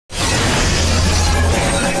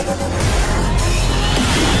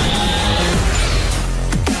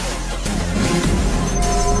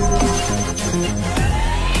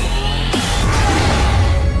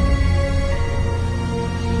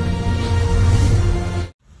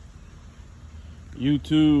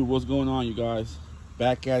YouTube, what's going on, you guys?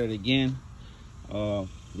 Back at it again.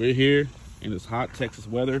 We're here in this hot Texas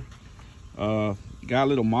weather. Got a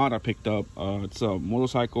little mod I picked up. It's a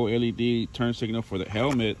motorcycle LED turn signal for the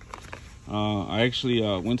helmet. I actually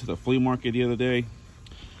went to the flea market the other day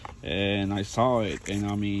and I saw it, and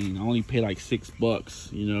I mean, I only paid like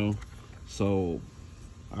 $6, you know. So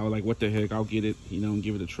I was like, what the heck, I'll get it, you know, and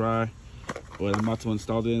give it a try. But I'm about to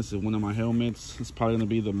install this in one of my helmets. It's probably gonna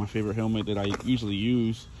be my favorite helmet that I usually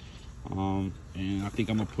use. And I think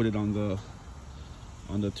I'm gonna put it on the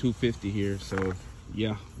 250 here. So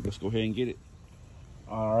yeah, let's go ahead and get it.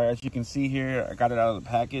 All right, as you can see here, I got it out of the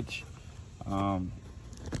package. Comes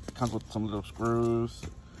with some little screws,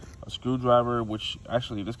 a screwdriver, which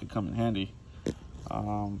actually this could come in handy.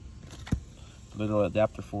 A little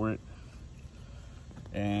adapter for it,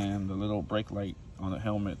 and the little brake light on the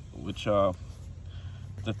helmet, which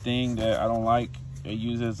the thing that I don't like, it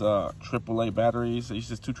uses AAA batteries. It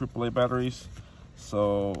uses 2 AAA batteries.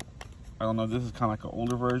 So I don't know if this is kind of like an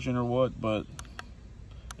older version or what, but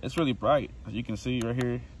it's really bright, as you can see right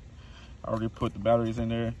here. I already put the batteries in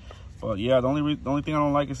there. But yeah, the only thing I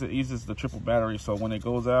don't like is it uses the triple battery. So when it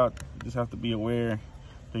goes out, you just have to be aware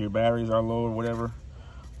that your batteries are low or whatever.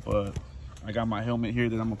 But I got my helmet here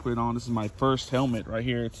that I'm gonna put it on. This is my first helmet right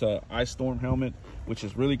here. It's a Ice Storm helmet, which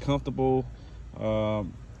is really comfortable.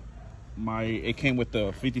 It came with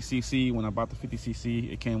the 50cc. When I bought the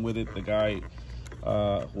 50cc, it came with it. The guy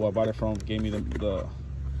who I bought it from gave me the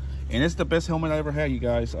and it's the best helmet I ever had, you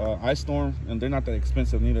guys. Ice Storm, and they're not that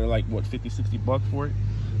expensive neither. They're like what, 50-60 for it.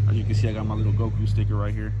 As you can see, I got my little Goku sticker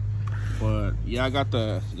right here. But yeah, I got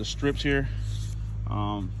the strips here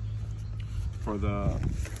for the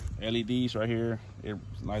LEDs right here. It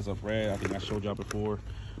lights up red. I think I showed y'all before.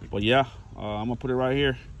 But yeah, I'm gonna put it right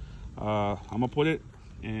here. I'm gonna put it,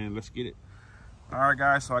 and let's get it. All right,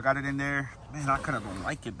 guys, so I got it in there. Man, I kind of don't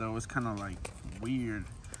like it though. It's kind of like weird.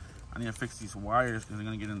 I need to fix these wires because they're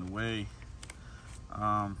gonna get in the way.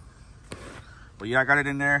 But yeah, I got it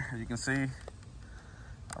in there, as you can see.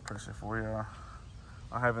 I'll press it for you.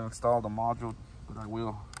 I haven't installed the module, but I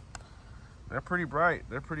will. They're pretty bright.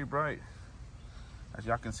 They're pretty bright, as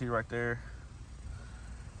y'all can see right there.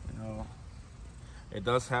 You know, it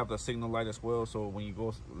does have the signal light as well, so when you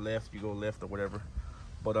go left, you go left or whatever.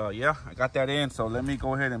 But yeah, I got that in. So let me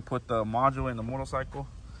go ahead and put the module in the motorcycle,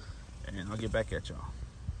 and I'll get back at y'all.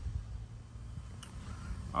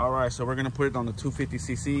 All right, so we're gonna put it on the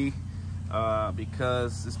 250cc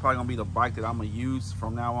because it's probably gonna be the bike that I'm gonna use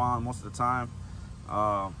from now on most of the time.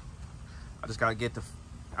 I just gotta get the,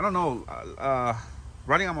 I don't know,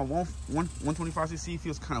 riding on my 125cc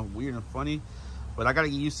feels kind of weird and funny, but I gotta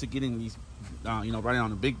get used to getting these, you know, riding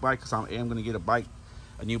on a big bike, because I am gonna get a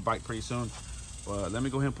new bike pretty soon. But let me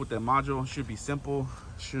go ahead and put that module. It should be simple.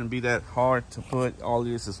 Shouldn't be that hard to put. All of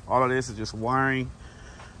this is just wiring.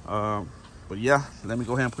 But yeah, let me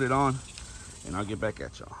go ahead and put it on, and I'll get back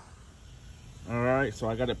at y'all. All right, so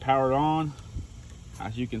I got it powered on.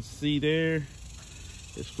 As you can see there,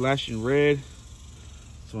 it's flashing red.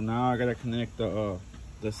 So now I gotta connect the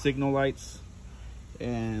signal lights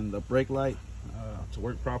and the brake light to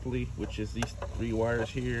work properly, which is these 3 wires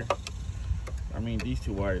here. I mean, these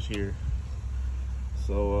 2 wires here.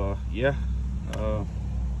 So yeah,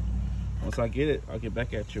 once I get it, I'll get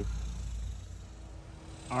back at you.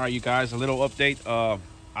 All right, you guys, a little update.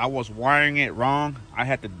 I was wiring it wrong. I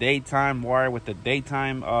had the daytime wire with the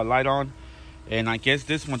daytime light on, and I guess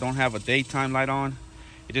this one don't have a daytime light on.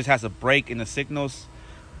 It just has a brake and the signals,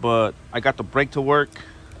 but I got the brake to work.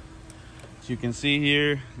 As you can see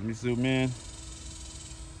here, let me zoom in.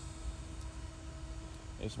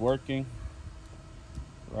 It's working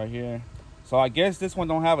right here. So I guess this one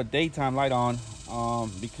don't have a daytime light on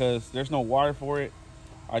because there's no wire for it.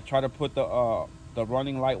 I try to put the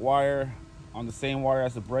running light wire on the same wire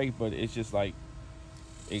as the brake, but it's just like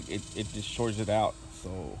it just shorts it out.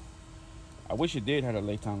 So I wish it did have a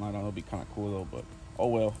daytime light on. It'd be kind of cool though, but oh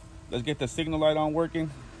well. Let's get the signal light on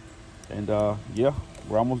working, and yeah,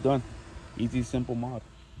 we're almost done. Easy, simple mod.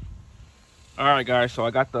 All right, guys, so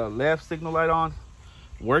I got the left signal light on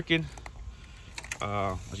working.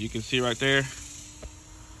 As you can see right there,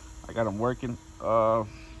 I got them working.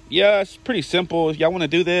 Yeah, it's pretty simple. If y'all want to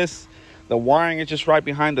do this, the wiring is just right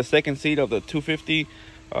behind the second seat of the 250.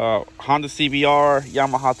 Honda CBR,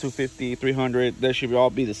 Yamaha 250, 300, they should all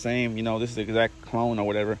be the same. You know, this is the exact clone or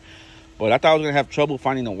whatever. But I thought I was gonna have trouble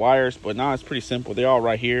finding the wires, but now it's pretty simple. They're all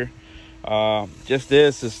right here. Just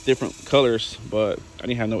this is different colors, but I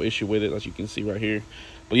didn't have no issue with it, as you can see right here.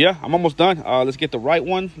 But yeah, I'm almost done. Let's get the right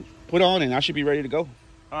one put on, and I should be ready to go.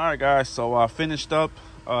 All right, guys, so I finished up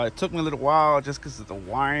It took me a little while just because of the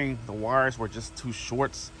wiring. The wires were just too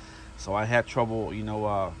short, so I had trouble, you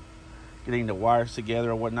know, getting the wires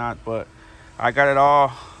together or whatnot. But I got it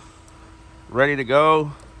all ready to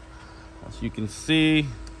go. As you can see,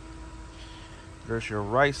 there's your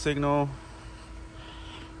right signal.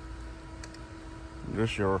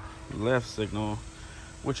 There's your left signal,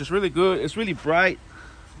 which is really good. It's really bright.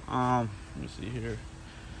 Let me see here.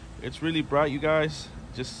 It's really bright, you guys.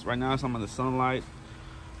 Just right now, I'm in the sunlight,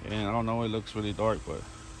 and I don't know, it looks really dark,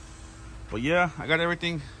 but yeah, I got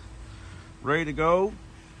everything ready to go.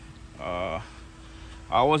 I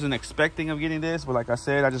wasn't expecting of getting this, but like I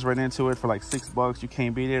said, I just ran into it for like $6. You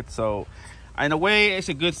can't beat it. So in a way, it's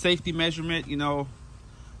a good safety measurement, you know.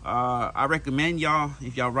 I recommend y'all,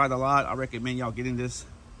 if y'all ride a lot, I recommend y'all getting this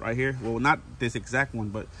right here. Well, not this exact one,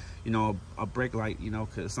 but you know, a brake light, you know,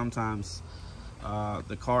 because sometimes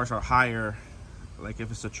the cars are higher. Like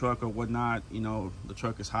if it's a truck or whatnot, you know, the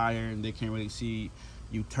truck is higher and they can't really see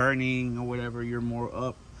you turning or whatever. You're more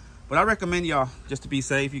up. But I recommend y'all, just to be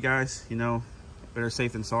safe, you guys, you know, better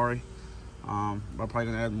safe than sorry. I'm probably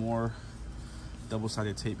gonna add more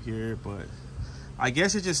double-sided tape here, but I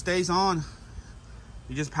guess it just stays on.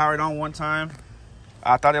 You just power it on one time.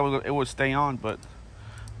 I thought it would stay on, but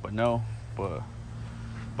no.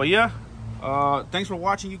 But yeah, thanks for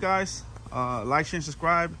watching, you guys. Like, share, and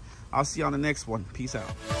subscribe. I'll see you on the next one. Peace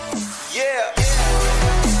out. Yeah.